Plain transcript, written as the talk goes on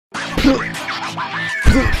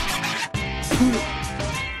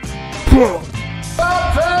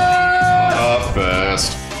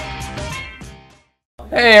WiiU-Bopfest.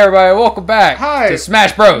 Hey everybody, welcome back to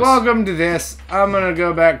Smash Bros. Welcome to this. I'm gonna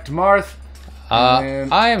go back to Marth.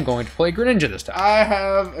 I am going to play Greninja this time. I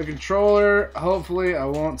have a controller. Hopefully I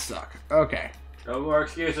won't suck. Okay. No more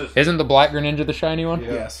excuses. Isn't the black Greninja the shiny one?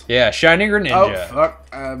 Yeah. Yes. Yeah, shiny Greninja. Oh, fuck.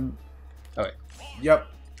 Oh, wait. Yep.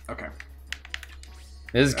 Okay.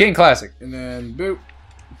 This is KingClassic. And then boop.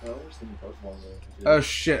 Oh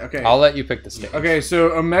shit, okay. I'll let you pick the stage. Okay,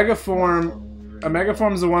 so Omega Form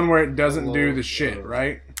is the one where it doesn't do the shit,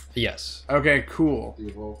 right? Yes. Okay, cool.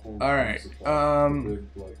 Alright. Okay.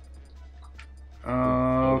 I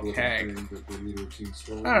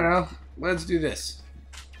don't know. Let's do this.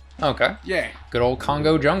 Okay. Yeah. Good old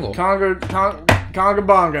Congo jungle. Conga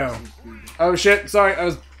bongo. Oh shit, sorry, I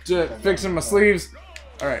was fixing my sleeves.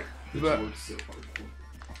 Alright.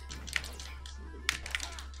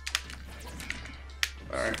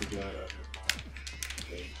 Alright.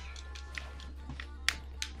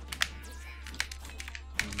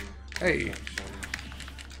 Hey.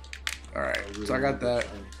 Alright, so I got that.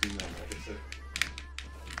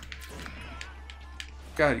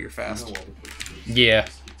 God, you're fast. Yeah.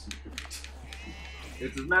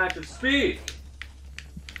 It's a match of speed.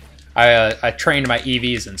 I trained my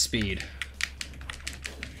EVs in speed.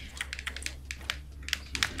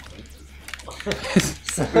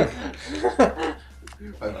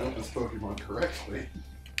 I built this Pokemon correctly.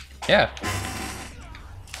 Yeah.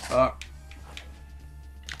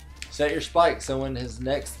 Set your spike so when his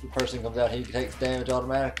next person comes out, he takes damage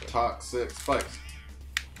automatically. Toxic spikes.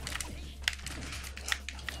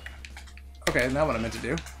 Okay, now what I meant to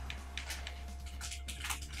do.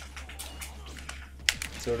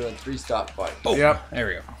 So we're doing 3 stop fight. Oh, Yep. There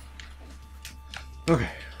we go. Okay.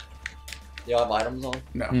 Y'all have items on?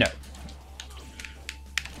 No. No.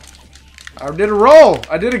 I did a roll.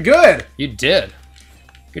 I did it good. You did.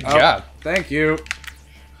 Good Oh, job. Thank you.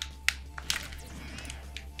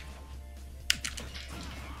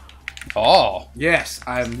 Oh. Yes,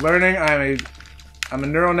 I'm learning. I'm a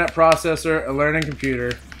neural net processor, a learning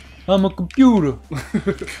computer. I'm a computer.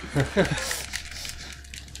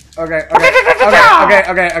 Okay.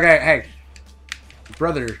 Hey,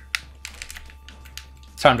 brother.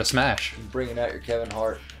 Time to smash. I'm bringing out your Kevin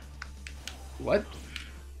Hart. What?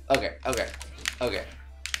 Okay. Okay.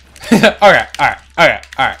 Alright.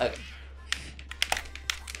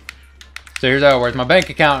 So here's how it works. My bank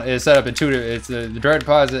account is set up in it's the direct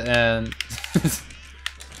deposit and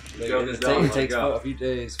It takes a few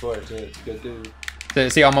days for it to go through. so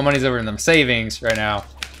see all my money's over in them savings right now.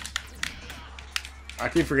 I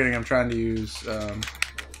keep forgetting I'm trying to use. I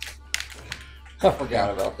forgot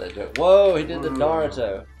about that joke. Whoa, he did the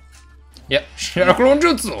Naruto. Yep. Clone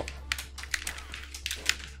Jutsu.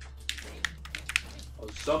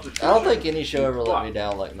 I don't think any show ever let me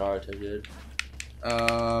down like Naruto did.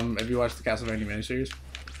 Have you watched the Castlevania miniseries?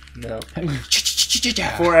 No.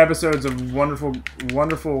 4 episodes of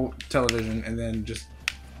wonderful television, and then just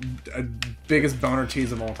biggest boner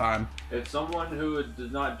tease of all time. If someone who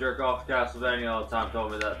does not jerk off Castlevania all the time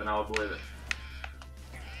told me that, then I would believe it.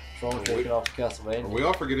 What's wrong with taking off Are Castlevania? we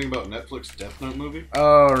all forgetting about Netflix Death Note movie?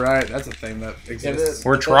 Oh right, that's a thing that exists.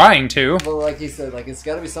 We're trying to. But like he said, like it's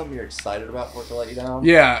got to be something you're excited about for it to let you down.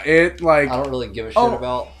 Yeah, it like I don't really give a shit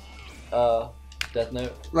about Death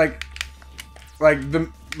Note. like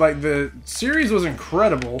the series was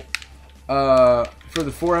incredible for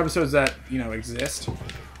the 4 episodes that exist.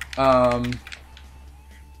 Hold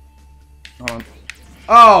on.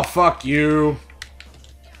 Oh fuck you.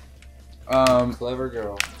 Clever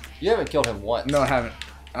girl. You haven't killed him once. No, I haven't.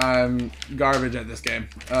 I'm garbage at this game.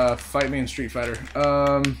 Fight me in Street Fighter.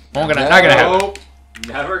 Not gonna happen.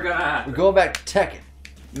 Never gonna happen. We're going back to Tekken.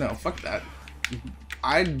 No, fuck that.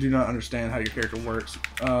 I do not understand how your character works.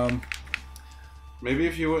 Maybe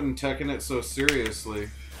if you wouldn't Tekken it so seriously.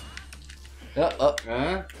 When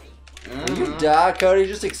you die, Cody,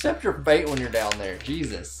 just accept your fate when you're down there.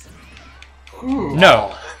 Jesus.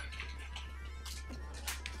 No.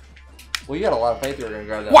 Well, you got a lot of faith you were going to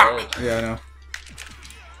grab that Wow. ledge. Yeah, I know.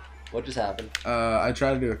 What just happened? I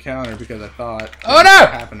tried to do a counter because I thought Oh, it no! was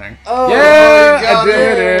happening. Oh, Yeah, he I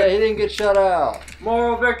did it. He didn't get shut out.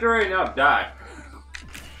 Moral victory, now die.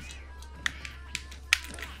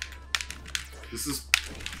 This is.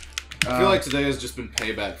 I feel like today has just been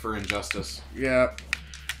payback for injustice. Yeah.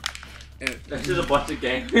 This is a bunch of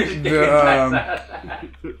games.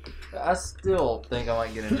 I still think I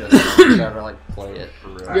might get Injustice and try to like play it for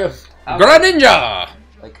real. Yeah. Greninja!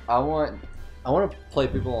 Like I want to play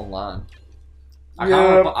people online.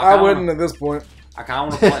 I wouldn't at this point. I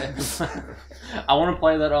kind of want to play. I want to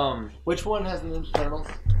play that. Which one has the Ninja Turtles?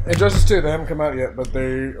 Injustice 2, they haven't come out yet, but they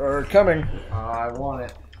are coming. I want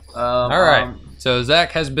it. All right. So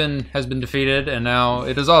Zach has been defeated, and now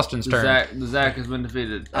it is Austin's turn. Zach has been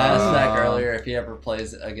defeated. I asked Zach earlier if he ever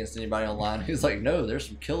plays against anybody online. He was like, "No, there's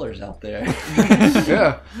some killers out there."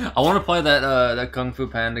 Yeah. I want to play that Kung Fu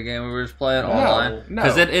Panda game we were just playing online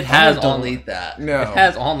because no. it has delete that. No. It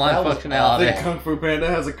has online That was functionality. I think Kung Fu Panda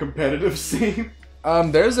has a competitive scene.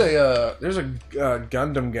 There's a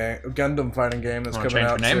Gundam fighting game that's coming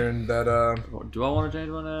out soon. That Do I want to change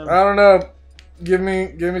my name? I don't know. Give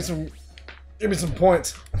me some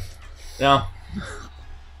points. Yeah.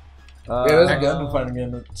 Yeah, there's a Gundam fighting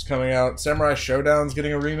game that's coming out. Samurai Showdown's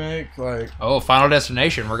getting a remake. Like, Oh, Final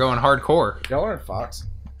Destination. We're going hardcore. y'all aren't Fox.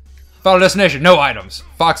 Final Destination. No items.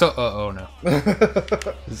 Fox. Oh no.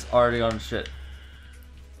 It's already on shit.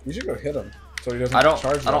 You should go hit him so he doesn't I don't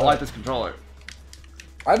charge. I don't like this controller.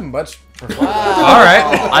 I'd much prefer. All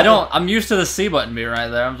right. I don't. I'm used to the C button being right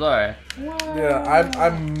there. I'm sorry.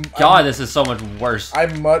 Yeah, God, this is so much worse. I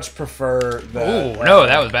much prefer that. Oh no,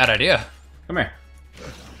 that was a bad idea. Come here.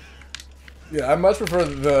 Yeah, I much prefer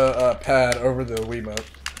the pad over the Wiimote.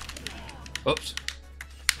 Oops.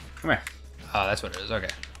 Come here. Oh, that's what it is. Okay.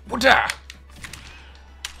 Whatcha?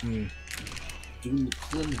 Doing the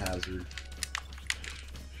Clem hazard.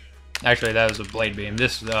 Actually, that was a blade beam.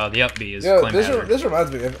 This the up B is Yeah, Clem Hazard. this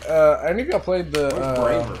reminds me. If any of y'all played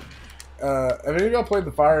the have any of y'all played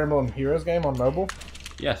the Fire Emblem Heroes game on mobile?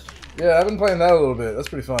 Yes. Yeah, I've been playing that a little bit. That's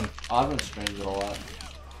pretty fun. I've been streaming it a lot.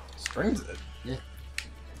 Strings it.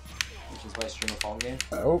 Which is why I stream a phone game.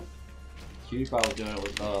 Oh. PewDiePie was doing it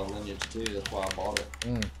with Lineage too. That's why I bought it.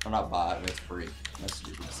 Or not buy it, it's free. That's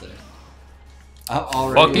stupid to say.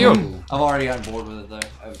 Fuck you. I've already gotten bored with it though.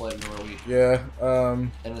 I've played it over a week. Yeah.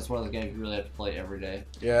 And it's one of the games you really have to play every day.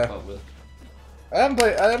 Yeah. To keep up with. I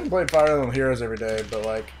haven't played Fire Emblem Heroes every day, but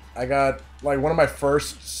like I got like one of my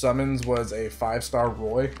first summons was a 5-star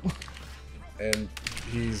Roy, and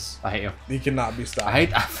I hate you. he cannot be stopped. I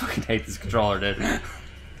fucking hate this controller, dude.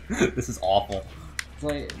 This is awful. It's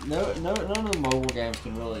like none of the mobile games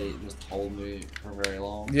can really just hold me for very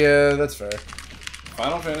long. Yeah, that's fair.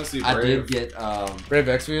 Final Fantasy Brave. I did get Brave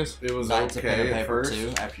Exvius. It was Knights of Pen okay and at Paper first.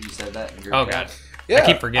 too. After you said that. In group Oh chat. god. Yeah, I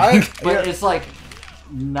keep forgetting. But it's like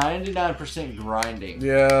 99% grinding.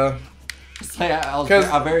 Yeah. It's like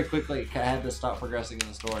I very quickly had to stop progressing in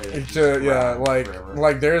the story.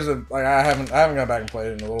 Like there's a I haven't gone back and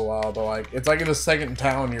played it in a little while, but like it's like in the second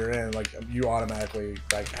town you're in, like you automatically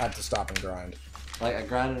like had to stop and grind. Like I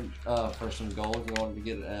grinded for some gold because I wanted to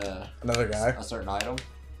get Another guy. a certain item,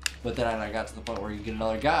 but then I got to the point where you get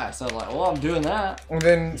another guy. So I was like, well, I'm doing that. And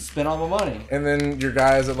then Spend all my money. And then your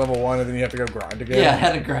guy is at level 1, and then you have to go grind again. Yeah, I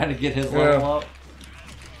had to grind to get his level up.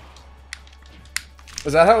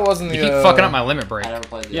 Is that how it was in the? You keep fucking up my limit break. I never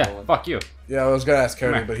played the other one. Fuck you. Yeah, I was gonna ask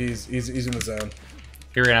Cody, but he's in the zone.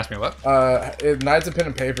 You were gonna ask me what? Knights of Pen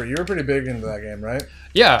and Paper. You were pretty big into that game, right?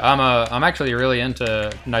 Yeah, I'm actually really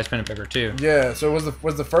into Nice Pen and Paper too. Yeah. So was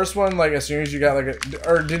the first one like as soon as you got like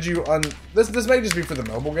or did you this may just be for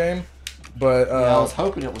the mobile game, but I was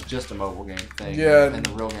hoping it was just a mobile game thing. Yeah. And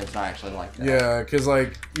the real game's not actually like that. Yeah, because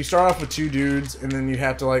like you start off with 2 dudes, and then you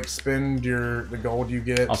have to like spend the gold you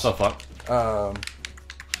get. I'm so fucked.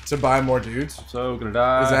 To buy more dudes. I'm so gonna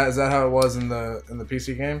die. Is that how it was in the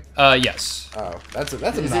PC game? Yes. Oh, that's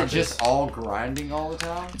Is it just all grinding all the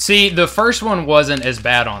time? See, the first one wasn't as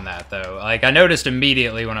bad on that though. Like I noticed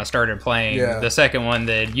immediately when I started playing the second one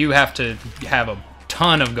that you have to have a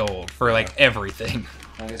ton of gold for like everything.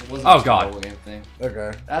 I guess it wasn't just a mobile game thing.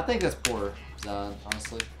 Okay. I think that's poor design,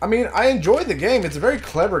 honestly. I mean, I enjoyed the game. It's a very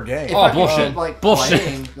clever game. If I bullshit. Keep, like, Bullshit.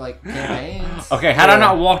 Playing, like campaigns. Okay, had I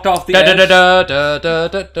not walked off the edge? By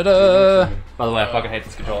the way, I fucking hate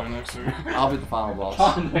this controller. I'll be the final boss.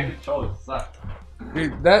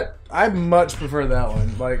 Dude, I much prefer that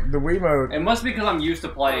one. Like the Wiimote. It must be because I'm used to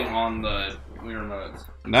playing on the Wii remotes.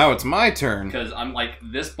 Now it's my turn. Because I'm like,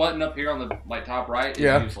 this button up here on the like top right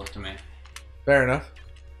is useless to me. Fair enough.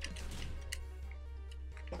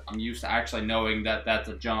 I'm used to actually knowing that that's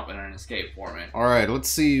a jump and an escape for me. All right, let's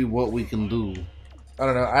see what we can do. I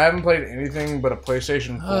don't know. I haven't played anything but a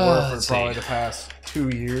PlayStation 4 for probably the past 2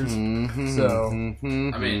 years. So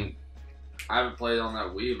I mean, I haven't played on that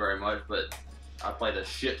Wii very much, but I played a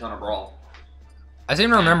shit ton of Brawl. I seem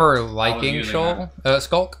to remember liking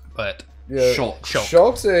Skulk, but yeah, Shulk.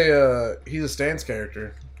 Shulk's he's a stance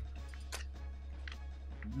character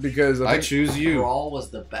because I choose you. Brawl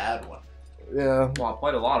was the bad one. Yeah. Well, I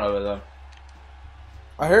played a lot of it though.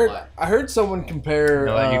 I heard someone compare.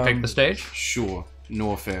 I'll let you pick the stage. Sure,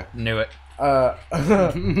 no affair. Knew it.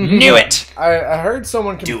 Knew it! I heard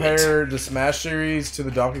someone compare the Smash series to the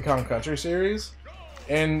Donkey Kong Country series,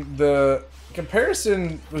 and the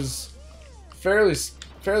comparison was fairly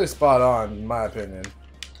spot on, in my opinion.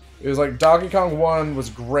 It was like Donkey Kong 1 was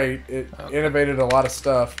great. It innovated a lot of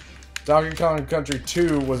stuff. Donkey Kong Country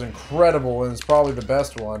 2 was incredible, and it's probably the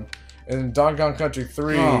best one. And Donkey Kong Country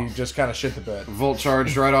 3 just kind of shit the bed. Volt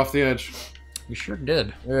charged right off the edge. You sure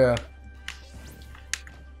did. Yeah.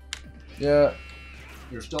 Yeah.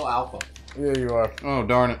 You're still alpha. Yeah, you are. Oh,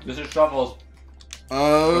 darn it. This is Shuffles.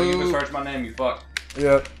 Oh. You missearched my name, you fuck.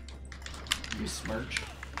 Yep. You smirch.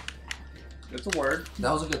 It's a word.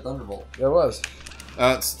 That was a good Thunderbolt. It was.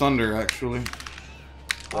 It's thunder, actually.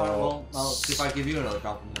 Alright, well, I'll see if I give you another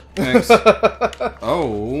compliment. Thanks. Oh,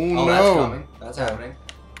 Oh, no. that's coming. That's happening.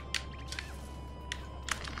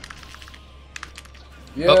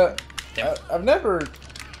 Yeah. Yep. I've never...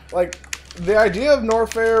 Like, the idea of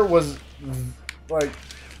Norfair was... Like,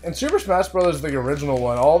 in Super Smash Bros., the original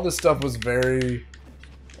one, all this stuff was very...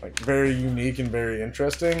 Like, very unique and very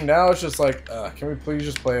interesting. Now it's just like, can we please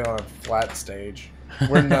just play on a flat stage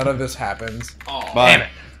where none of this happens? Oh, Damn it.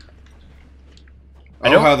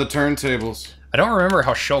 Oh, how the turntables. I don't remember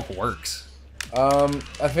how Shulk works.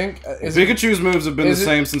 I think... Pikachu's moves have been the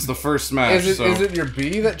same since the first Smash, Is it your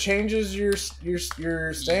B that changes your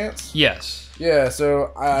stance? Yes. Yeah,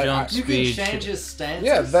 so Jump You can speed. change his stances.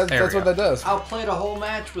 yeah, There that's we what go. that does. I played a whole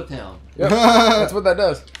match with him. Yep, that's what that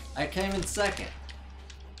does. I came in second.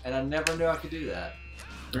 And I never knew I could do that.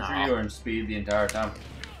 Pretty sure you were in speed the entire time.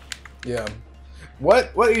 Yeah.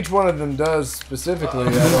 What each one of them does specifically,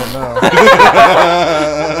 I don't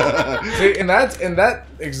know. See, and that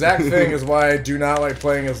exact thing is why I do not like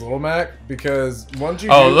playing as Little Mac, because once you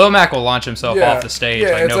Lil Mac will launch himself off the stage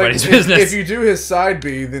like it's nobody's if, business. If you do his side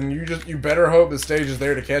B, then you better hope the stage is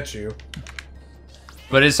there to catch you.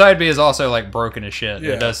 But his side B is also like broken as shit.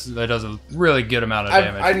 Yeah. It does a really good amount of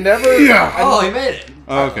damage. I never Oh, he made it.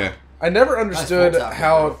 Okay. I never understood Nice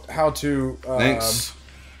how to Thanks.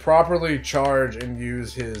 properly charge and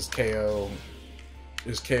use his KO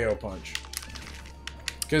punch.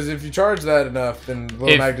 Because if you charge that enough, then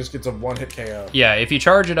Lil Mac just gets a one-hit KO. Yeah, if you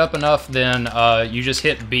charge it up enough, then you just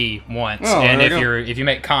hit B once, Oh, and there if you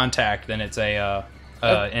make contact, then it's a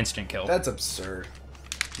instant kill. That's absurd.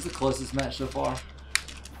 It's the closest match so far.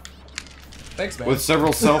 Thanks, man. With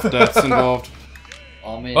several self-deaths involved.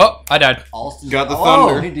 Oh, man. Oh, I died. Austin's Got the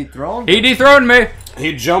thunder. Oh, he dethroned He dethroned me.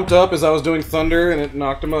 He jumped up as I was doing thunder, and it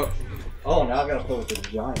knocked him up. Oh, now I gotta play with the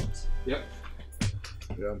Giants. Yep.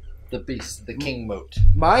 Yeah. The beast, the king moat.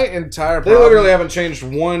 My entire They problem, literally haven't changed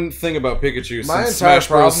one thing about Pikachu my since entire Smash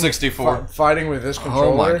Bros. problem 64. fighting with this controller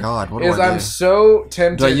Oh my god, what do is I do? I'm so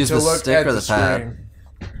tempted Do I use to the look stick at or the the pad?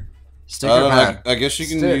 screen. Stick or pad? I guess you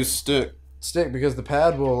can Stick. use stick. Stick, because the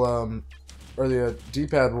pad will or the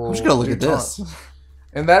D-pad will. I'm just gonna look do at this. taunt.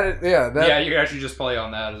 And that Yeah, you can actually just play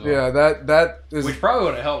on that as well. yeah, that is Which probably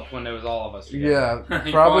would have helped when it was all of us together. yeah You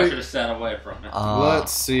probably probably should have sat away from it.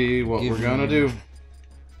 Let's see what give we're gonna me- do.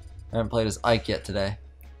 I haven't played as Ike yet today.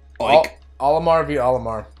 Olimar v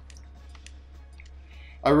Olimar.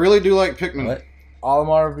 I really do like Pikmin. What?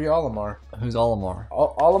 Olimar v Olimar. Who's Olimar?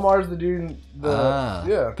 Olimar's the dude.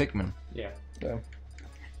 Yeah. Pikmin. Yeah.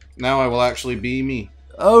 Now I will actually be me.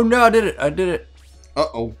 Oh no, I did it. I did it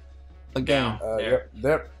Uh-oh. again. Yep.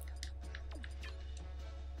 Yep.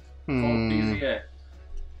 Hmm. Yeah.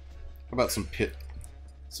 How about some pit?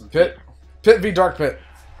 Some Pit v Dark Pit.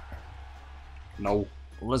 No.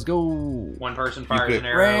 Let's go. One person fires pick an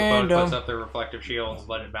arrow, random. both puts up their reflective shields,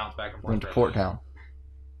 let it bounce back and We're forth. into Port Town,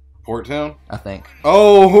 Port Town? I think.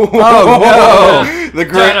 Oh! Oh, The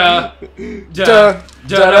great. Da-da.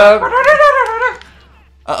 Da-da.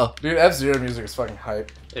 Uh-oh. Dude, F-Zero music is fucking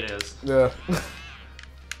hype. It is. Yeah.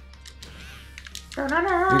 You're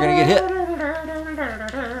gonna get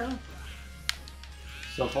hit.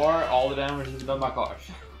 So far, all the damage has been done by cars.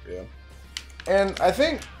 Yeah. And I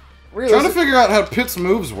think Trying to realistically, figure out how Pit's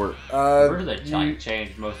moves work. Where did they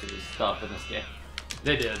change most of his stuff in this game?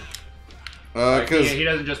 They did. Like, Because he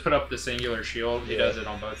doesn't just put up the singular shield, he does it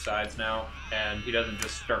on both sides now, and he doesn't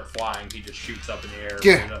just start flying, he just shoots up in the air.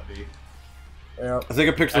 Yeah. Up the, yeah. I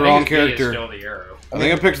think I picked I the think wrong his B is character. still the arrow. I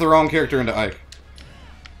think I picked the wrong character into Ike.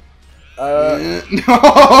 No. No.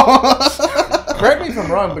 Correct me if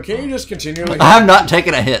I'm wrong, but can you just continually? I have not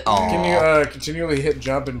taken a hit. Can you Aw. continually hit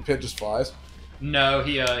jump and Pit just flies? No,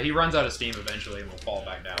 he runs out of steam eventually and will fall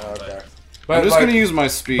back down. Okay. I'm But just like, gonna use my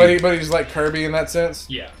speed. but he's like Kirby in that sense.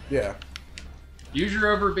 Yeah. Yeah. Use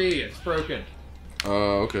your over B, it's broken.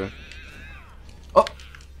 Okay. What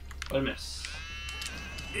a miss.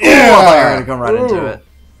 Oh, I thought you were gonna come right into Ooh. it.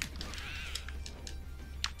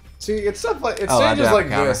 See, it's stuff like it's Oh, I stages dropped like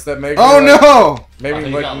the counter. this that make. Oh it, like, no! Maybe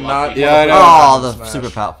he like got not. lucky. Yeah, I know. Oh, the Smash. super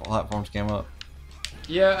platforms came up.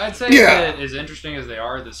 Yeah, I'd say Yeah. that as interesting as they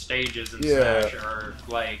are, the stages in Yeah. Smash are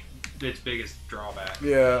like its biggest drawback.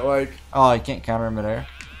 Yeah, like Oh, you can't counter in midair.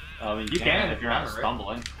 I mean, You can if you're not right?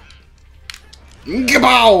 stumbling.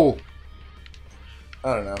 Gabow!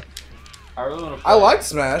 I don't know. I really want to play. I like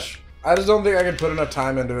Smash. I just don't think I can put enough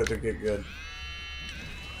time into it to get good.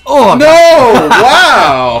 Oh No!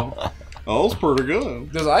 Wow! That was pretty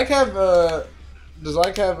good. Does Ike have so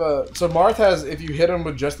Marth has, if you hit him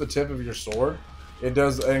with just the tip of your sword, it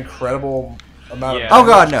does an incredible amount Yeah, of Oh,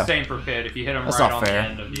 God, it's no. the same for Pit. If you hit him That's right not on fair. the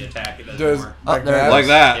end of the attack, it does does more. like there it that. is. Like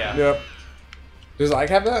that. Yeah. Yep. Does Ike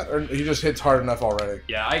have that, or he just hits hard enough already?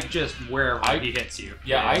 Yeah, I just wherever I- he hits you.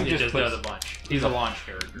 yeah, I it just just puts- does a bunch. He's a launch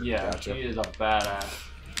character. Yeah, Gotcha. he is a badass.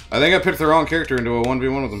 I think I picked the wrong character into a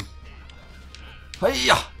 1v1 with him.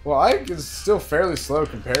 Hey-ya! Well, Ike is still fairly slow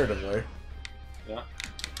comparatively.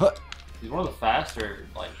 He's one of the faster,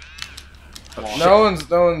 like. No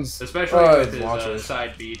one's Especially with his launchers.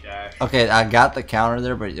 side B dash. Okay, I got the counter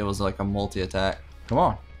there, but it was like a multi-attack. Come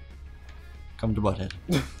on. Come to butthead.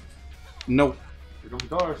 Nope. Here come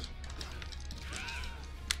the cars.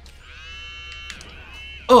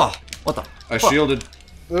 Ugh! What the? I shielded.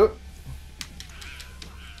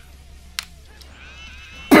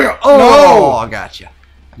 Oh, I got you.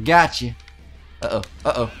 I got you. Uh-oh.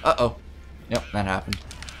 Uh-oh. Uh-oh. Yep, that happened.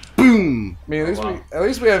 Boom! I mean, at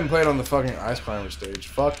least we haven't played on the fucking ice climber stage.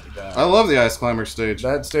 Fuck that. I love the Ice Climber stage.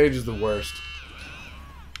 That stage is the worst.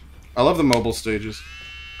 I love the mobile stages.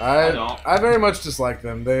 I don't. I very much dislike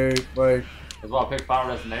them. They like. That's why I picked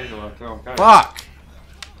Final Destination when I threw him Cody. Fuck!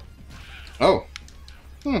 Oh.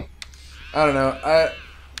 I don't know. I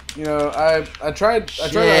tried to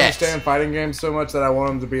Shit. understand fighting games so much that I want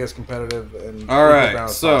them to be as competitive and All right, equal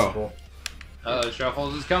as so- possible.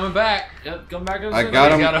 Shuffles is coming back. Yep, come back. I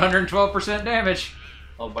got He's him. got 112% damage.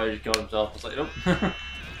 Oh, buddy just killed himself. It's like, nope.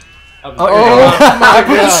 Oh, I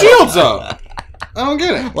put the shields up! I don't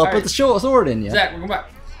get it. Well, put the sword in you. Zach, welcome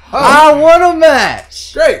back. I won a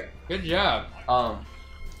match! Great. Good job. I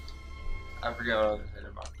forget what I was going to say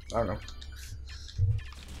about. I don't know.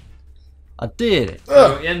 I did it.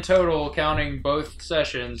 So in total, counting both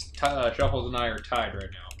sessions, Shuffles and I are tied right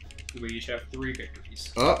now. We each have 3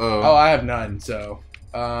 victories. Oh, Uh-oh. I have none. So.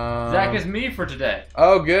 Zach is me for today.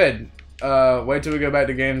 Oh, good. Wait till we go back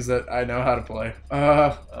to games that I know how to play.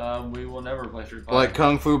 We will never play Street Fighter. Like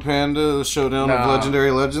Kung Fu Panda, the Showdown of Nah.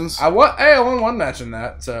 Legendary Legends? I won one match in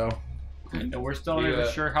that. So. And we're still not You, even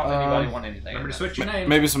sure how anybody won anything. Remember to in switch your name.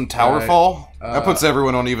 Maybe some Towerfall? Right. That puts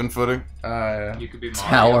everyone on even footing. Yeah. You could be Mario.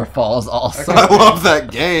 Tower Falls awesome. I love that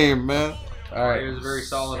game, man. All right. Mario's a very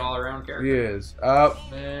solid all-around He character. is up.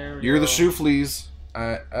 There we You're go. the shoe fleas.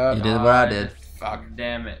 Up. You did what I did. Fuck.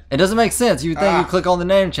 Damn it. It doesn't make sense. You think Ah. you click on the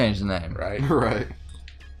name, change the name. Right. Right.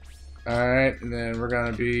 All right. And then we're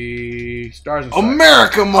gonna be Stars and Stripes.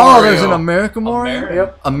 America Oh, Mario! there's an America Mario? America?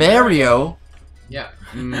 Yep. A Mario? Yeah.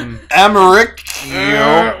 America.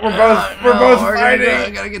 We're both fighting. I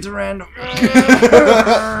gotta get to random. This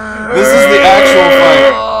is the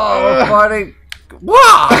actual Oh, we're fighting.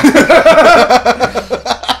 Wow!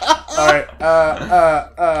 All right.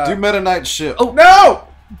 Do Meta Knight ship. Oh. No.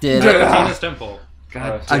 Did Good. it. Tina's Temple.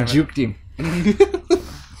 God I damn it. juked him.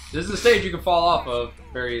 This is a stage you can fall off of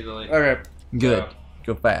very easily. Okay. Good.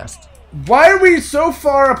 Go fast. Why are we so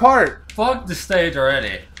far apart? Fuck the stage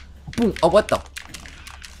already. Boom. Oh, what the? What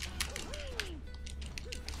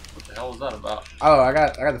the hell was that about? Oh, I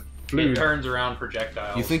got the It flute. turns around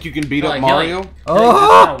projectiles. You think you can beat No, up like, Mario?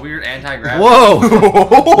 Oh! Kind of weird anti-gravity. Whoa!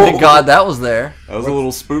 Thank God that was there. That was a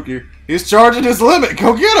little spooky. He's charging his limit.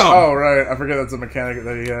 Go get him! Oh right, I forget that's a mechanic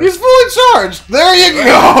that he has. He's fully charged. There you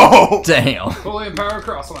go. Damn. fully empowered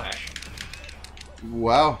cross slash.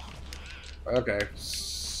 Wow. Okay,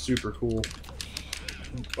 super cool.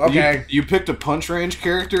 Okay. You picked a punch range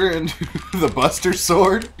character and the Buster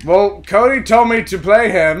Sword. Well, Cody told me to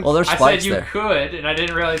play him. Well, there's I spikes said you there. could, and I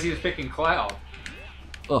didn't realize he was picking Cloud.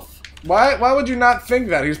 Oof. Why would you not think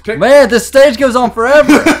that? He's picking. Man, this stage goes on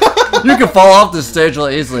forever. You can fall off this stage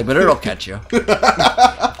really easily, but it'll catch you. Yeah,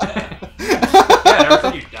 I never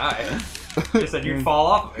said you'd die. I said you'd fall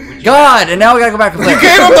off of it. Would you God, and now we gotta go back and play. You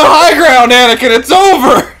gave him the high ground, Anakin. It's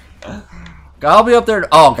over. I'll be up there.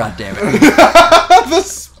 Oh, God damn it. The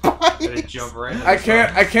spike. Gonna jump right into I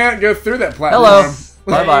the can't go through that platform. Hello. Stage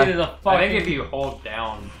Bye-bye. is a I fucking- think if you hold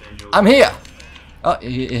down, then you'll... I'm here. Oh, it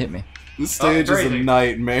hit me. This stage is a crazy.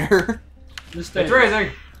 nightmare. This stage. It's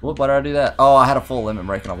raising. Whoop, why did I do that? Oh, I had a full limit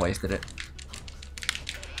break and I wasted it.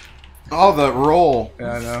 Oh, that roll.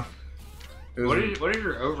 Yeah, I know. What is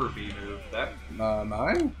your over B move? That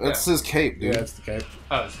mine? That's his cape, dude. Yeah, it's the cape.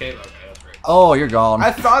 Oh, it's cape. Okay, that's right. Oh, you're gone.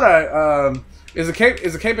 I thought is the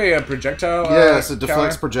cape a projectile? Yes, it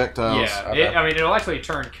deflects projectiles. Yeah, Okay. I mean it'll actually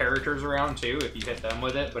turn characters around too if you hit them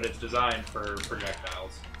with it, but it's designed for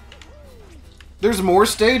projectiles. There's more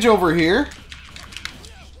stage over here.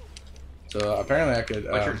 So apparently I could.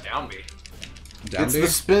 What's your down B? It's the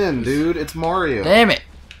spin, dude. It's Mario. Damn it.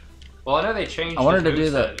 Well, I know they changed. I wanted his to do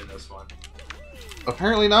moveset that. in this one.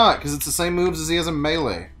 Apparently not, because it's the same moves as he has in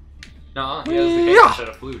Melee. No, he has the cape instead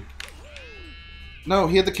of flute. No,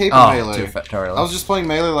 he had the cape in Oh, Melee. too fat, I was just playing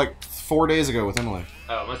Melee like 4 days ago with Emily.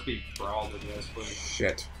 Oh, it must be Brawl that he has flute.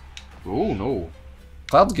 Shit. Oh, no.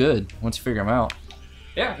 Cloud's good once you figure him out.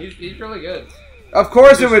 Yeah, he's really good. Of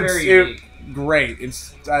course It's it would. very unique. Great.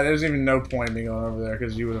 It's there's even no point in me going over there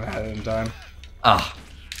because you would have had it in time. Ah.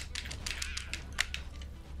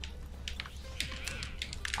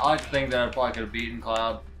 I like to think that I probably could have beaten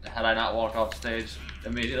Cloud had I not walked off the stage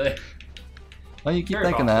immediately. Well, you keep Very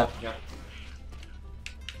thinking that. possible, Yeah.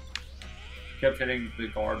 Kept hitting the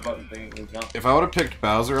guard button thing. It was jump. If I would have picked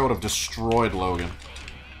Bowser, I would have destroyed Logan.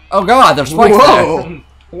 Oh god, there's spikes there.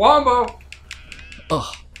 Wombo!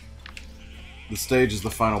 Ugh. The stage is the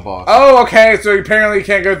final boss. Oh, okay. So apparently you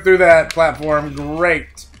can't go through that platform.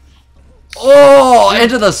 Great. Oh,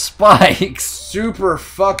 into the spikes. Super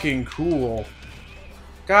fucking cool.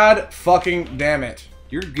 God fucking damn it.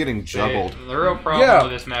 You're getting juggled. The real problem Yeah.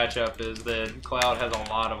 with this matchup is that Cloud has a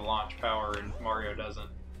lot of launch power and Mario doesn't.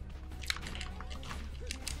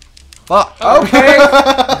 Fuck. Okay.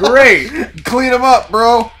 Great. Clean him up,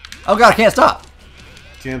 bro. Oh god, I can't stop.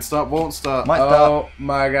 Can't stop, won't stop. Might stop. Oh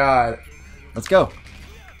my god. Let's go.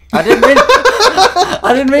 I didn't mean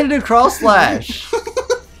I didn't mean to do cross slash.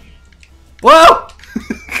 Whoa!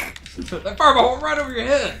 That fireball went right over your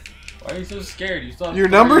head! Why are you so scared? You still have Your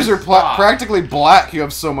to throw numbers your are spot. practically black. You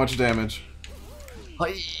have so much damage.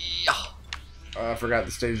 I forgot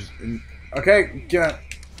the stage. Okay, get out.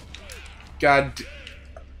 God.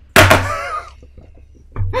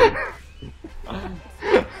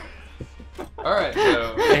 Alright,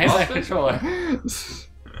 so. Damn that controller. I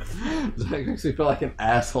actually feel like an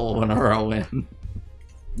asshole whenever I win.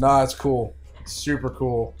 No, it's cool. Super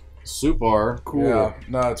cool. Super cool. Yeah,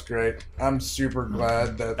 no, it's great. I'm super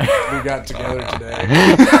glad that we got together today.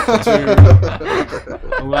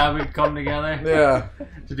 I'm glad we come together Yeah.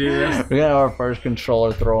 to do this. We got our first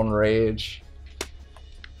controller throwing rage.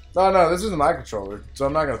 No, this isn't my controller, so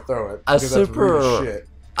I'm not gonna throw it. A because that's rude as super- shit.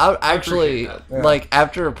 I actually, appreciate that. Yeah. like,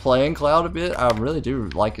 after playing Cloud a bit, I really do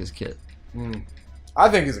like his kit. I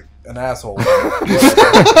think he's an asshole.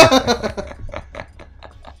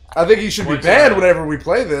 I think he should be What's banned that? whenever we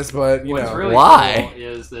play this, but you What's know. really Why? cool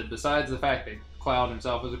is that besides the fact that Cloud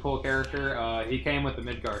himself is a cool character, he came with the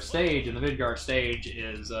Midgar stage, and the Midgar stage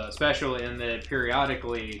is special in that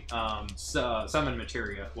periodically summon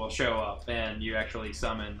materia will show up, and you actually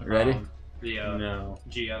summon Ready? the No.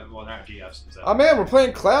 GF, well not GFs. Oh man, we're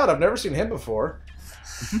playing Cloud. I've never seen him before.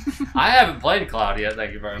 I haven't played Cloud yet,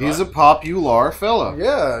 thank you very much. He's a popular fella.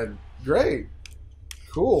 Yeah, great.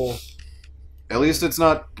 Cool. At least it's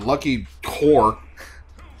not Lucky Core.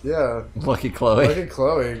 Yeah. Lucky Chloe. Look at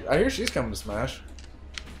Chloe. I hear she's coming to Smash.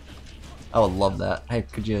 I would love that. Hey,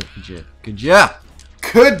 could ya? Could ya?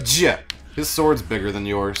 His sword's bigger than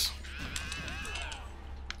yours.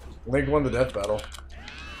 Link won the death battle.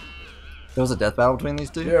 There was a death battle between these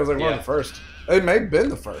two? Yeah, it was like one of the first. It may have been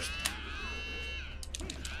the first.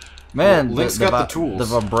 Man, Well, Link's got the tools. The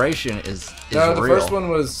vibration is No, the real. first one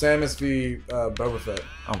was Samus v. Boba Fett.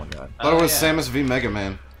 Oh my god. I thought it was Samus v Mega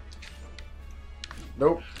Man.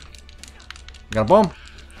 Nope. Got a bomb.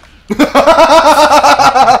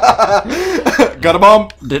 Got a bomb.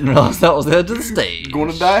 Didn't realize that was the edge of the stage.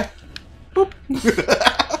 Gonna die.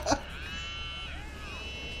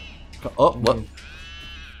 Oh, what?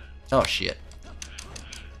 Oh, shit.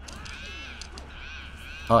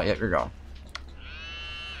 Oh, yeah, you're gone.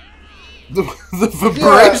 The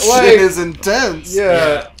vibration like- is intense.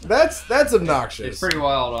 Yeah, that's obnoxious. It's pretty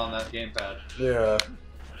wild on that gamepad. Yeah.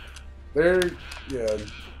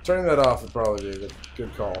 Turning that off would probably be a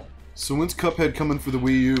good call. So when's Cuphead coming for the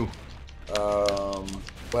Wii U?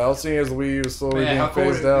 Well, seeing as the Wii U is slowly Man, how being cool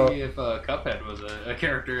would phased it out. be if Cuphead was a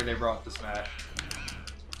character they brought to Smash?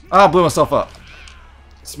 Oh, I blew myself up.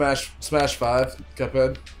 Smash 5,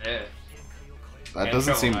 Cuphead. Yeah. That And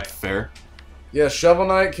doesn't Shovel seem Knight. fair. Yeah, Shovel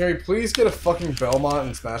Knight, can we please get a fucking Belmont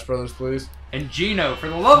in Smash Brothers, please? And Gino, for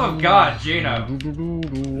the love of God, Gino.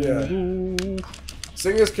 Yeah.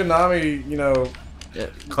 Seeing as Konami, you know, Yeah,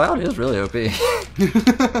 Cloud is really OP. yeah,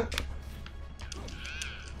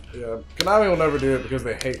 Konami will never do it because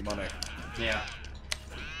they hate money. Yeah.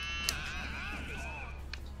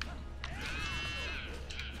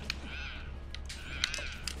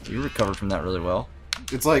 You recovered from that really well.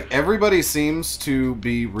 It's like everybody seems to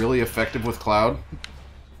be really effective with Cloud.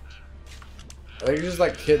 I think you just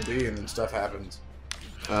like hit B and then stuff happens.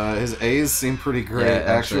 His A's seem pretty great, Yeah,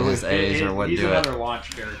 actually. his A's are what He's do it. another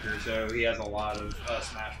launch character, so he has a lot of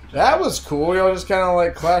smash potential. That was cool. Y'all just kind of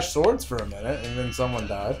like clashed swords for a minute, and then someone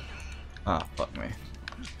died. Ah, fuck me.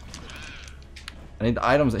 I need the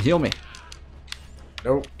items that heal me.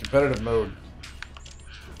 Nope, competitive mode.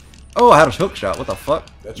 Oh, I had a hook shot. What the fuck?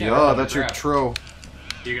 That's Yeah, right. Yeah, that's your tro.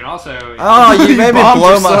 You can also, Oh, you made me bombed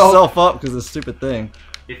blow yourself. myself up because of this stupid thing.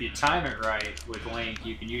 if you time it right with Link,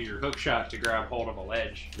 you can use your hook shot to grab hold of a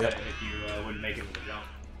ledge Yep. if you wouldn't make it with a jump.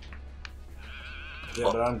 Yeah,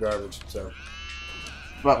 but I'm garbage, so.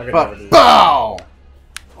 Bow!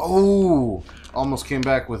 Oh! Almost came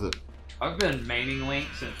back with it. I've been maining Link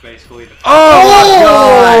since basically the Oh my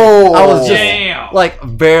god! I was just Damn! like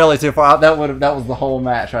barely too far out. That was the whole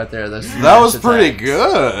match right there. That was pretty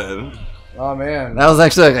good. Oh man. That was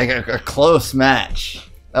actually like a close match.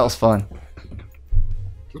 That was fun.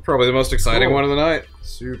 It was probably the most exciting Cool. one of the night.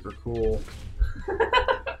 Super cool.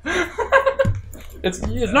 It's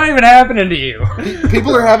not even happening to you.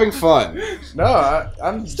 People are having fun. No,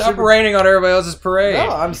 I'm Stop super, raining on everybody else's parade. No,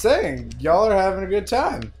 I'm saying y'all are having a good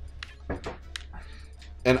time.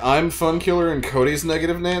 And I'm Fun Killer and Cody's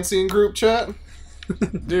Negative Nancy in group chat.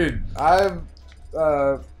 Dude, I've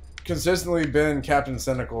consistently been Captain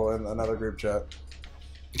Cynical in another group chat.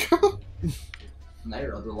 Now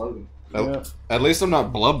you're other Logan. Yeah. At least I'm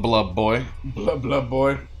not Blub Blub Boy. Blood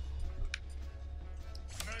boy.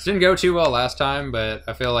 This didn't go too well last time, but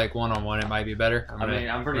I feel like one-on-one it might be better. I'm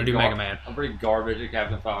I'm gonna do Mega Man. I'm pretty garbage at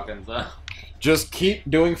Captain Falcon, so. Just keep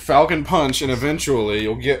doing Falcon Punch and eventually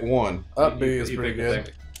you'll get one. Up B is You pretty pick the good.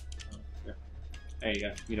 thing. There you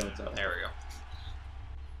go. You know what's up. There we go.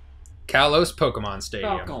 Kalos Pokemon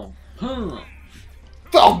Stadium. Falcon. Hmm.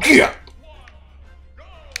 Falcon!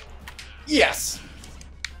 Yes!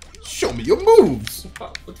 Show me your moves!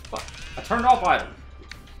 What the fuck? I turned off item.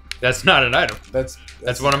 That's not an item. That's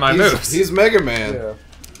That's one of my moves. He's Mega Man. yeah.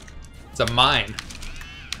 It's a mine.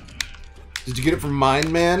 Did you get it from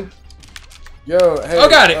Mine Man? Yo, hey. Oh,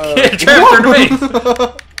 got it! It transferred to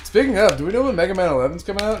me. Speaking of, do we know when Mega Man 11's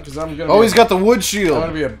coming out? Because I'm gonna. Oh, be, he's got the wood I'm shield.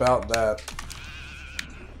 gonna be about that.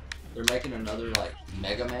 They're making another like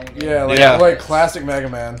Mega Man game. Yeah, like, Yeah. like classic Mega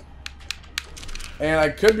Man. And I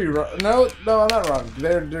could be wrong. No, I'm not wrong.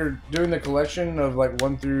 They're doing the collection of like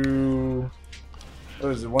 1 through.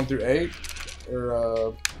 What is it? 1 through 8,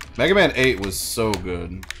 or Mega Man 8 was so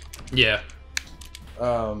good. Yeah.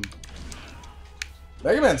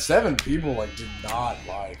 Mega Man 7 people like did not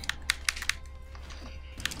like.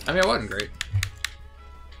 I mean, it wasn't great.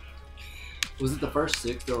 Was it the first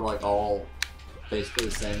 6 that were like all basically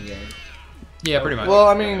the same game? Yeah, pretty much. Well,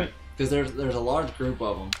 I mean, Because there's a large group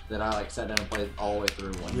of them that I like sat down and played all the way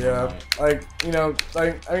through one yeah, night. like you know,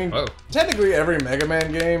 like I mean, Whoa. technically every Mega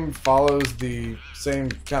Man game follows the same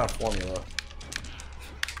kind of formula.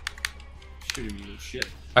 Shooting me with shit.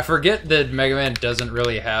 I forget that Mega Man doesn't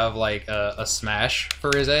really have like a smash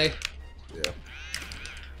for his A. Yeah.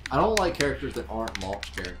 I don't like characters that aren't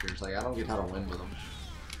launch characters. Like I don't get how to win with them.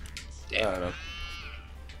 I don't know.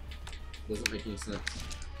 Doesn't make any sense.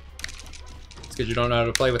 It's because you don't know how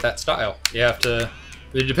to play with that style. You have to.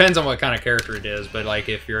 It depends on what kind of character it is, but like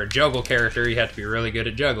if you're a juggle character, you have to be really good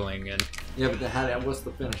at juggling. And Yeah, but what's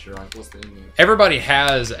the finisher? Like what's the ending? everybody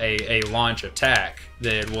has a launch attack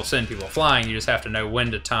that will send people flying. You just have to know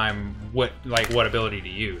when to time what ability to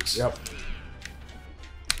use. Yep.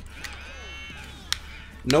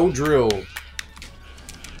 No drill.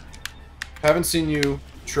 Haven't seen you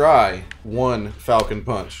try one Falcon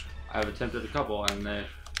Punch. I've attempted a couple and they.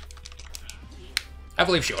 I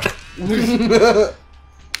believe shield.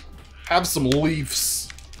 Have some leaves.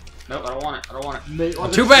 Nope, I don't want it. I don't want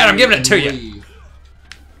it. Too bad, I'm giving it to you.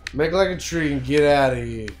 Make like a tree and get out of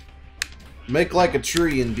here. Make like a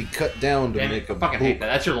tree and be cut down to Damn make it, a I fucking hate that. book.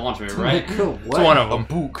 That's your launch move, right? It's one of A them.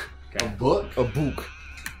 book. A book? A book.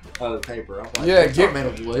 Oh, paper. I'm like, Yeah, it's not made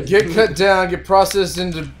of wood. Get cut down, get processed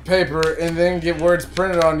into paper, and then get words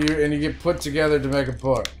printed on you, and you get put together to make a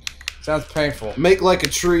book. Sounds painful. Make like a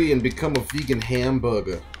tree and become a vegan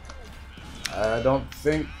hamburger. I don't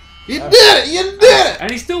think. You did it! You did it!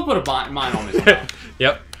 And he still put a mine on his mouth.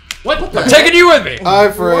 Yep. What the I'm taking you with me.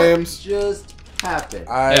 Iframes. What just happened?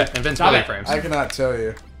 Yeah, invincibility Stop it. frames. I cannot tell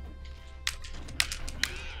you.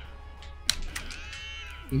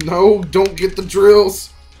 No, don't get the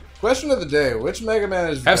drills. Question of the day: which Mega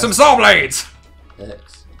Man is Have some best? saw blades.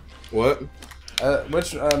 X. What?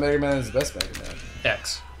 Which Mega Man is the best Mega Man?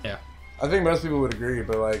 X. Yeah. I think most people would agree,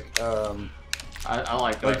 but like, I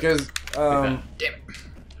like that. because Damn it.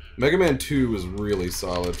 Mega Man 2 was really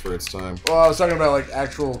solid for its time. well, I was talking about like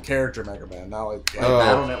actual character Mega Man, not like. Like,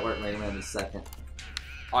 Battle Network Mega Man is second.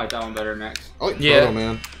 I like that one better than X. I like Yeah. Proto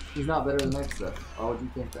Man. He's not better than X though. Why would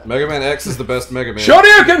you think that? Mega Man X is the best Mega Man.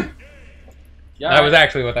 Shoryuken! Yeah, That was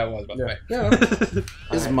actually what that was, by the way. Yeah.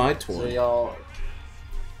 Is Alright, my So toy. y'all.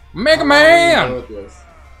 Mega how long will you go Man! with this?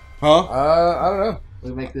 Huh? I don't know.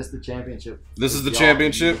 We make this the championship. This is the Y'all-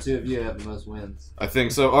 championship? The two of you have the most wins. I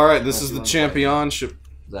think so. Alright, this Unless is you the wanna play. championship.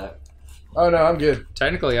 Zach. Oh no, I'm good.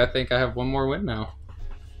 Technically, I think I have one more win now.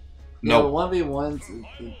 No. No, 1v1s,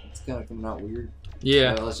 it's kind of coming out weird.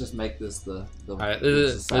 Yeah. So let's just make this the Alright,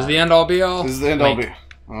 this is the end all be all. This is the end all Link.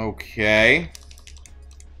 be. Okay.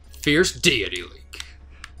 Fierce Deity Link.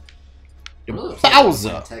 I'm really upset Bowser.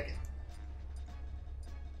 about Tekken.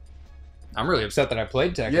 I'm really upset that I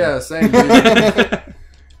played Tekken. Yeah, same. Dude.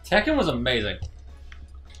 Tekken was amazing.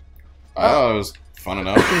 I thought it was fun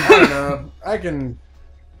enough. I don't know. I can.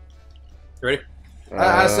 Ready?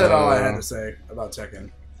 I said all I had to say about Tekken.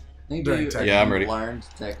 I think During you, Tekken. Yeah, I'm you ready. learned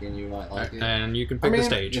Tekken, you might like it. And you can pick I mean, the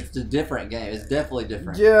stage. It's a different game. It's definitely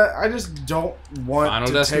different. Yeah, I just don't want Final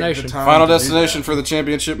to Destination. Take the time Final to do destination that. for the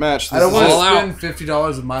championship match. I don't This want is All to out. spend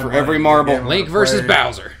 $50 of my For money every in a marble. game I'm Link gonna versus play.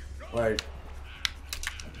 Bowser. Like,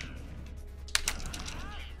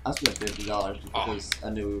 I spent $50 because I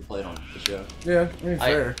knew we would play it on the show. yeah, I mean,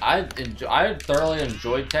 fair. I thoroughly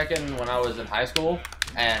enjoyed Tekken when I was in high school,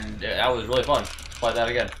 and that was really fun. Play that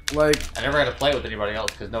again. Like, I never got to play it with anybody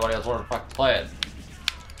else because nobody else wanted to fucking play it.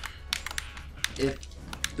 If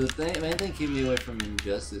the main thing keeping me away from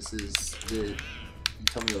Injustice is that you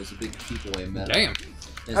told me it was a big keep away meta. Damn.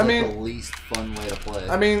 It's I like mean- the least fun way to play.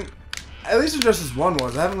 I mean, at least Injustice 1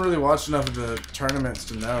 was. I haven't really watched enough of the tournaments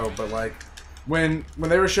to know, but like, when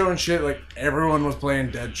they were showing shit, like, everyone was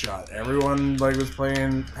playing Deadshot. Everyone, like, was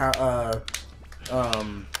playing, fuck's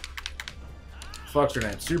her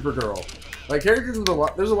name? Supergirl. Like, characters with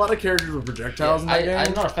there's a lot of characters with projectiles in that game.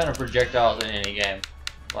 I'm not a fan of projectiles in any game,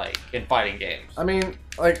 like in fighting games. I mean,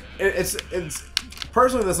 like, it's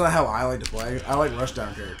personally, that's not how I like to play. I like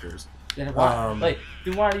rushdown characters. Then why,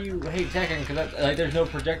 then why do you hate Tekken? Because like, there's no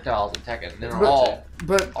projectiles in Tekken. They're But- all.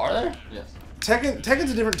 But Are there? yes.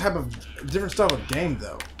 Tekken's a different style of game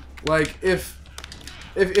though. Like if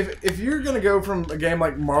you're gonna go from a game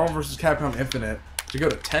like Marvel vs. Capcom Infinite to go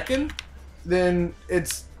to Tekken, then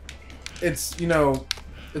it's you know,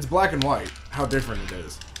 it's black and white how different it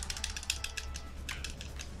is.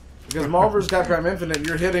 Because Marvel vs. Capcom Infinite,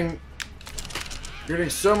 you're hitting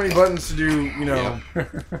so many buttons to do, you know,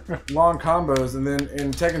 long combos, and then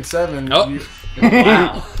in Tekken 7, Oh.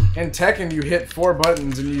 Wow. in Tekken you hit 4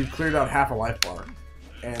 buttons and you've cleared out half a life bar.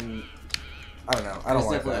 And I don't know, I don't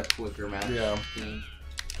It's like definitely that. a quicker match. Yeah. game.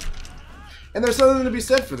 And there's something to be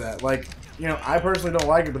said for that. Like, you know, I personally don't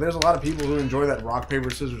like it, but there's a lot of people who enjoy that rock, paper,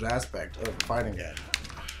 scissors aspect of the fighting game.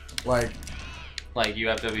 Like, Like you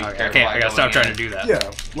have to be Okay, careful. I gotta stop trying to do that.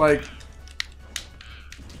 yeah, like,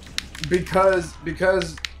 because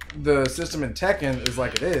the system in Tekken is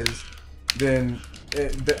like it is, then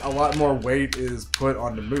a lot more weight is put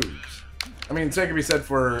onto moves. I mean, same can be said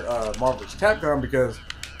for Marvel vs. Capcom because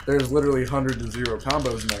there's literally hundreds to 0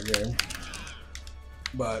 combos in that game.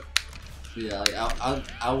 But Yeah, like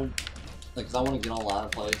I would, like, cause I want to get online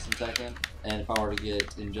and play some Tekken, and if I were to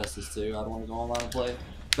get Injustice 2, I'd want to go online and play.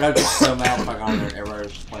 But I'd be so mad if I got on there and everybody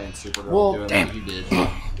was just playing Supergirl Well, doing damn. what you did.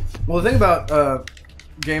 well, the thing about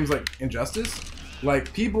games like Injustice,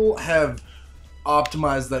 like, people have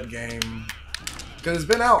optimized that game because it's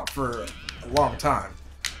been out for a long time.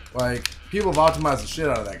 Like, people have optimized the shit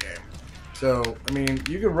out of that game. So, I mean,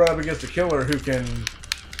 you can run up against a killer who can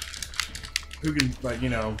like, you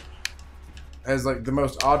know, has like the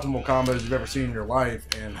most optimal combos you've ever seen in your life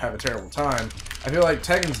and have a terrible time. I feel like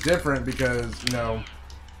Tekken's different because, you know,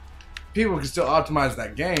 people can still optimize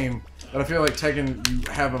that game, but I feel like Tekken,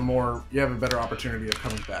 you have a better opportunity of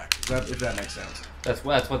coming back. If that makes sense. That's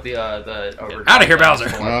what the over. Outta here, Bowser.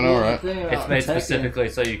 I don't know, right? The thing It's about made Tekken, specifically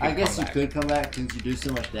so you can. I guess come you back. could come back because you do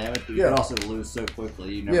so much damage, but you Yeah. could also lose so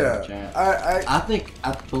quickly. You never have a chance.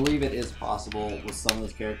 I believe it is possible with some of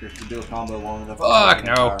those characters to do a combo long enough. to Fuck an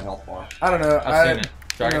no. entire health bar. I don't know. I've seen it.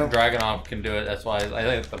 you know- Dragunov can do it. That's why I think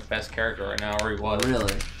it's the best character right now, or he was.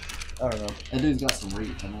 Really, I don't know. that dude's got some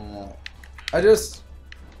reach. I know I don't that. know.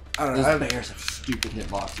 Those bears have stupid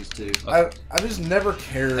hitboxes too. I just never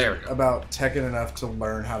There we cared go. about Tekken enough to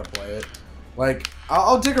learn how to play it. Like,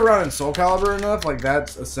 I'll dig around in Soul Calibur enough, like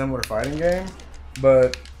that's a similar fighting game,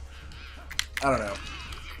 but I don't know.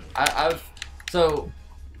 So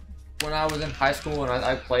when I was in high school and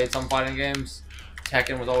I played some fighting games,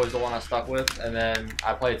 Tekken was always the one I stuck with, and then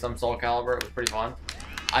I played some Soul Calibur. It was pretty fun.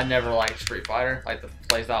 I never liked Street Fighter. Like the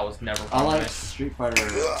playstyle was never fun. I to like me. Street Fighter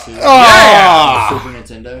 2. Ah! Super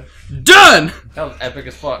Nintendo. Done! That was epic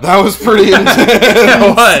as fuck. That was pretty intense.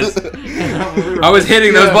 It was. I was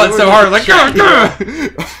hitting those buttons so hard, like,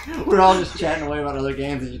 We're all just chatting away about other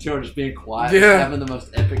games, and you two are just being quiet, Yeah. having the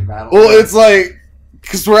most epic battle. Well, it's like,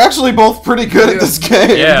 because we're actually both pretty good at this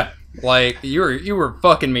game. yeah. Like, you were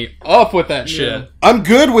fucking me up with that shit. I'm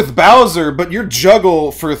good with Bowser, but your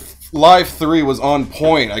juggle for Live 3 was on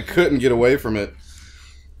point. I couldn't get away from it.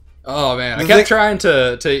 Oh man, I The kept thing- trying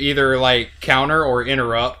to either like counter or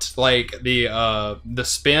interrupt like the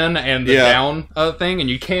spin and the Yeah. down thing, and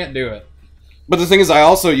you can't do it. But the thing is, I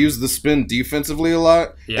also use the spin defensively a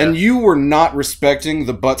lot, Yeah. and you were not respecting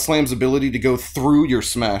the butt slam's ability to go through your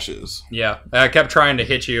smashes. Yeah, I kept trying to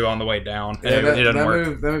hit you on the way down, and Yeah, it didn't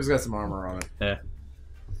work. that move's got some armor on it.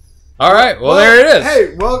 All right, well there it is.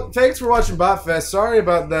 Hey, well, thanks for watching Bopfest. Sorry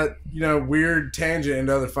about that, weird tangent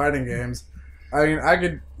into other fighting games. I mean, I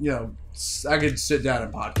could sit down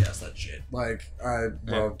and podcast that shit. Like, I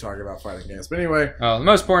love talking about fighting games. But anyway, The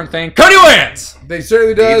most important thing, Cody wins. they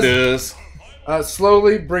certainly He does. does.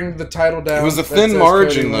 Slowly bring the title down. It was a That thin says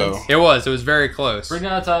margin, Cody though. wins. It was very close. Bring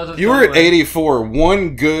down the titles. You were at 84.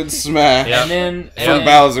 One good smash Yeah. And from then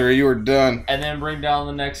Bowser. You were done. And then bring down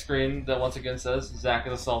the next screen that once again says Zach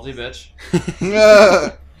is a salty bitch.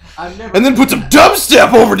 I've never. And then put some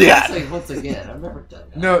dubstep over that. Once again, I've never done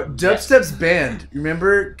that. No, dubstep's banned.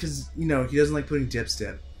 Remember? Because, he doesn't like putting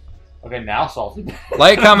dubstep. Okay, now salty bitch.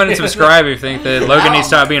 Like, comment, and subscribe if you think that Logan needs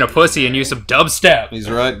to stop being a pussy and use some dubstep. He's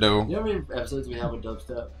right, though. You know how many episodes we have with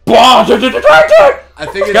dubstep? I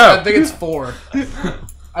think it's, Go. I think it's 4.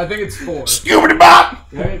 I think it's 4. Scooby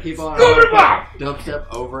Bop! We're gonna keep on dubstep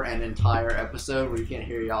over an entire episode where you can't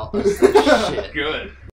hear y'all say shit. Good.